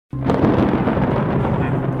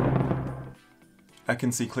I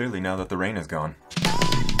can see clearly now that the rain is gone.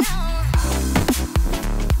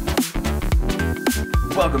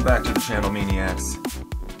 Welcome back to the channel, Maniacs.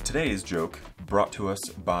 Today's joke brought to us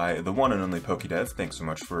by the one and only Pokedev. Thanks so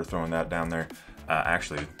much for throwing that down there. I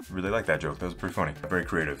actually really like that joke. That was pretty funny. Very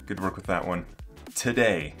creative. Good work with that one.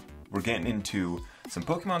 Today, we're getting into some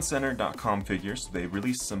PokemonCenter.com figures. They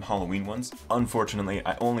released some Halloween ones. Unfortunately,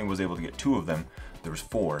 I only was able to get 2 of them. There was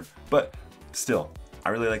 4, but still, I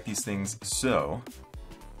really like these things. So,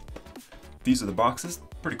 these are the boxes.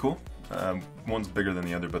 Pretty cool. One's bigger than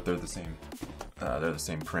the other, but they're the same. They're the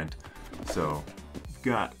same print. So,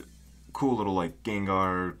 got cool little like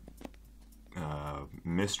Gengar,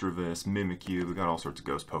 Misdreavus, Mimikyu. We got all sorts of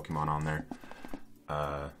ghost Pokemon on there.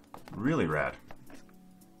 Really rad.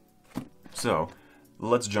 So,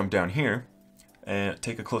 let's jump down here and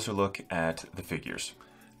take a closer look at the figures.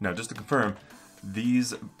 Now, just to confirm,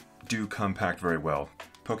 these do come packed very well.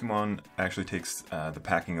 Pokemon actually takes the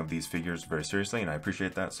packing of these figures very seriously, and I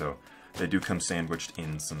appreciate that. So, they do come sandwiched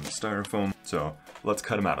in some styrofoam. So, let's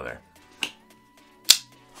cut them out of there.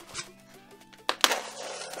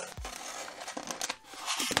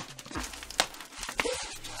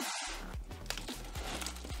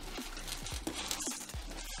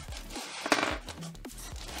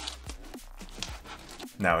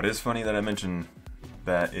 Now, it is funny that I mentioned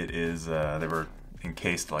that it is, they were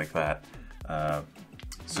encased like that.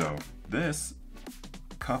 So, this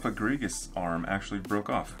Cofagrigus arm actually broke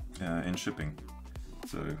off in shipping.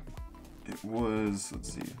 So, it was,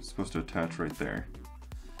 let's see, supposed to attach right there.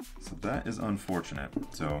 So that is unfortunate.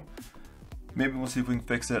 So, maybe we'll see if we can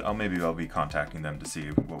fix it. Maybe I'll be contacting them to see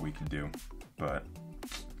what we can do. But,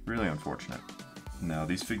 really unfortunate. Now,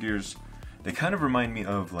 these figures, they kind of remind me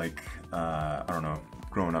of like, I don't know,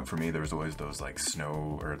 growing up for me, there was always those like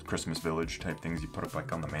snow or Christmas village type things you put up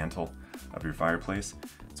like on the mantle of your fireplace.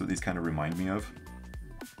 So these kind of remind me of,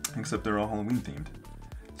 except they're all Halloween themed.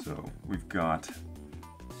 So we've got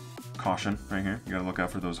Caution right here. You gotta look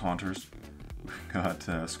out for those haunters. We've got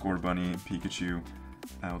Scorbunny, Pikachu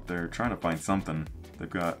out there trying to find something. They've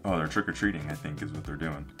got, oh, they're trick-or-treating, I think is what they're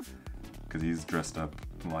doing. Because he's dressed up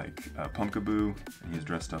like a Pumpkaboo, and he's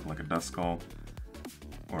dressed up like a Duskull,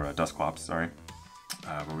 or a Dusclops, sorry.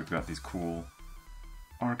 But we've got these cool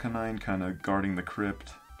Arcanine kind of guarding the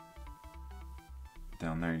crypt.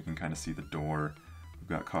 Down there you can kind of see the door. We've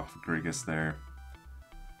got Cofagrigus there.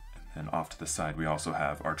 And off to the side we also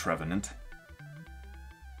have our Trevenant.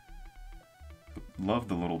 Love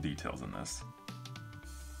the little details in this.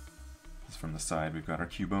 Just from the side we've got our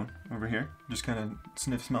Cubone over here. Just kind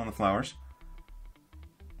of smelling the flowers.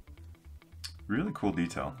 Really cool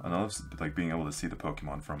detail. I love like being able to see the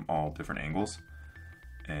Pokemon from all different angles.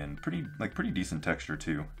 And pretty decent texture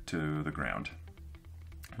too to the ground.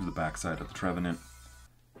 Here's the back side of the Trevenant.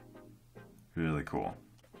 Really cool.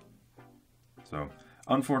 So,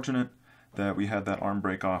 unfortunate that we had that arm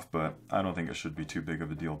break off, but I don't think it should be too big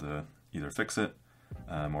of a deal to either fix it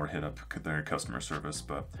or hit up their customer service.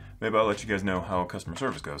 But maybe I'll let you guys know how customer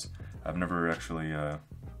service goes. I've never actually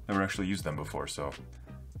used them before, so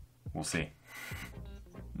we'll see.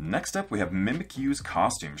 Next up, we have Mimikyu's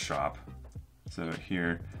costume shop. So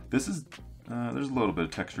here, this is, there's a little bit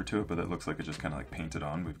of texture to it, but it looks like it just kind of like painted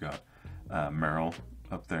on. We've got Meryl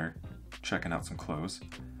up there checking out some clothes.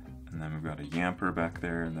 And then we've got a Yamper back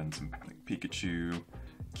there, and then some like, Pikachu,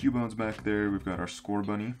 Cubones back there. We've got our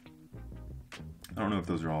Scorbunny. I don't know if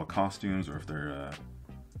those are all costumes or if they're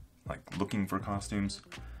like looking for costumes,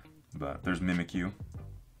 but there's Mimikyu,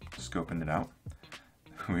 scoping it out.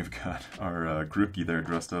 We've got our Grookey there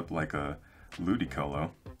dressed up like a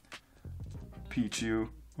Ludicolo. Pichu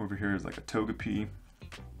over here is like a Togepi.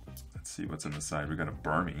 Let's see what's in the side. We've got a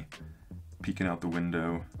Burmy peeking out the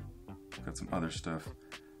window. Got some other stuff.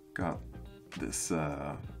 Got this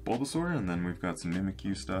Bulbasaur, and then we've got some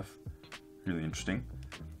Mimikyu stuff. Really interesting.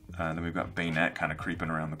 And then we've got Bayonet kind of creeping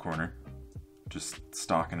around the corner, just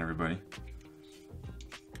stalking everybody.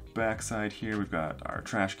 Backside here, we've got our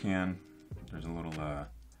trash can. There's a little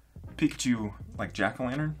Pikachu, like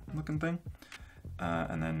jack-o'-lantern looking thing.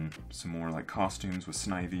 And then some more like costumes with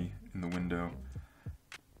Snivy in the window.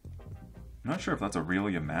 I'm not sure if that's a real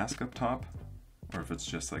Yamask up top, or if it's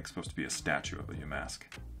just like supposed to be a statue of a Yamask.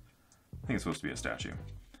 I think it's supposed to be a statue.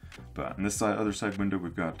 But on this side, other side window,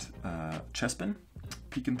 we've got Chespin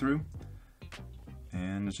peeking through.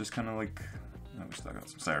 And it's just kind of like, oh, I got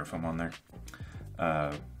some styrofoam on there.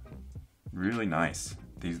 Really nice.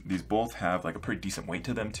 These both have like a pretty decent weight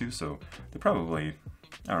to them too, so they're probably,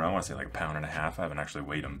 I don't know, I want to say like 1.5 pounds. I haven't actually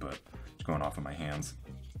weighed them, but it's going off of my hands.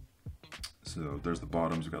 So there's the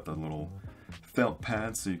bottoms. We've got the little felt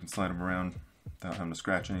pads so you can slide them around without having to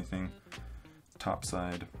scratch anything. top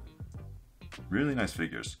side. Really nice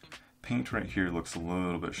figures. Paint right here looks a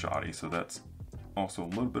little bit shoddy, so that's also a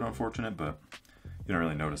little bit unfortunate, but you don't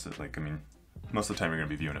really notice it. Like, I mean, most of the time you're going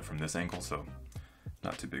to be viewing it from this angle, so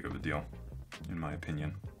not too big of a deal, in my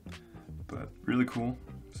opinion. But really cool.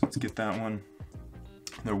 So let's get that one.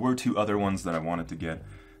 There were two other ones that I wanted to get.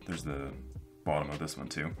 There's the bottom of this one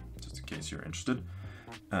too, just in case you're interested.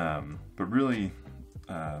 But really,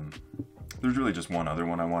 there's really just one other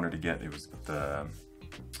one I wanted to get. It was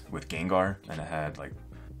with Gengar, and it had like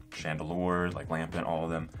Chandelure, like Lampent, all of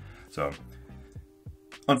them. So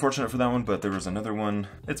unfortunate for that one, but there was another one.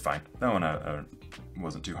 It's fine. That one I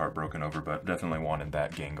wasn't too heartbroken over, but definitely wanted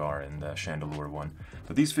that Gengar and the Chandelure one.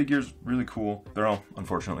 But these figures, really cool. They're all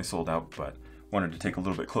unfortunately sold out, but wanted to take a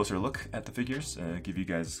little bit closer look at the figures, give you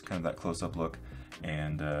guys kind of that close-up look,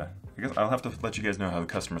 and I guess I'll have to let you guys know how the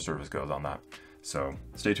customer service goes on that. So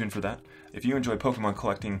stay tuned for that. If you enjoy Pokemon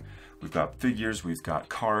collecting, we've got figures, we've got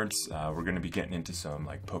cards, we're going to be getting into some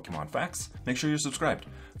like Pokemon facts. Make sure you're subscribed.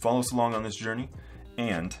 Follow us along on this journey,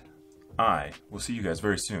 and I will see you guys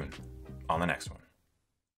very soon on the next one.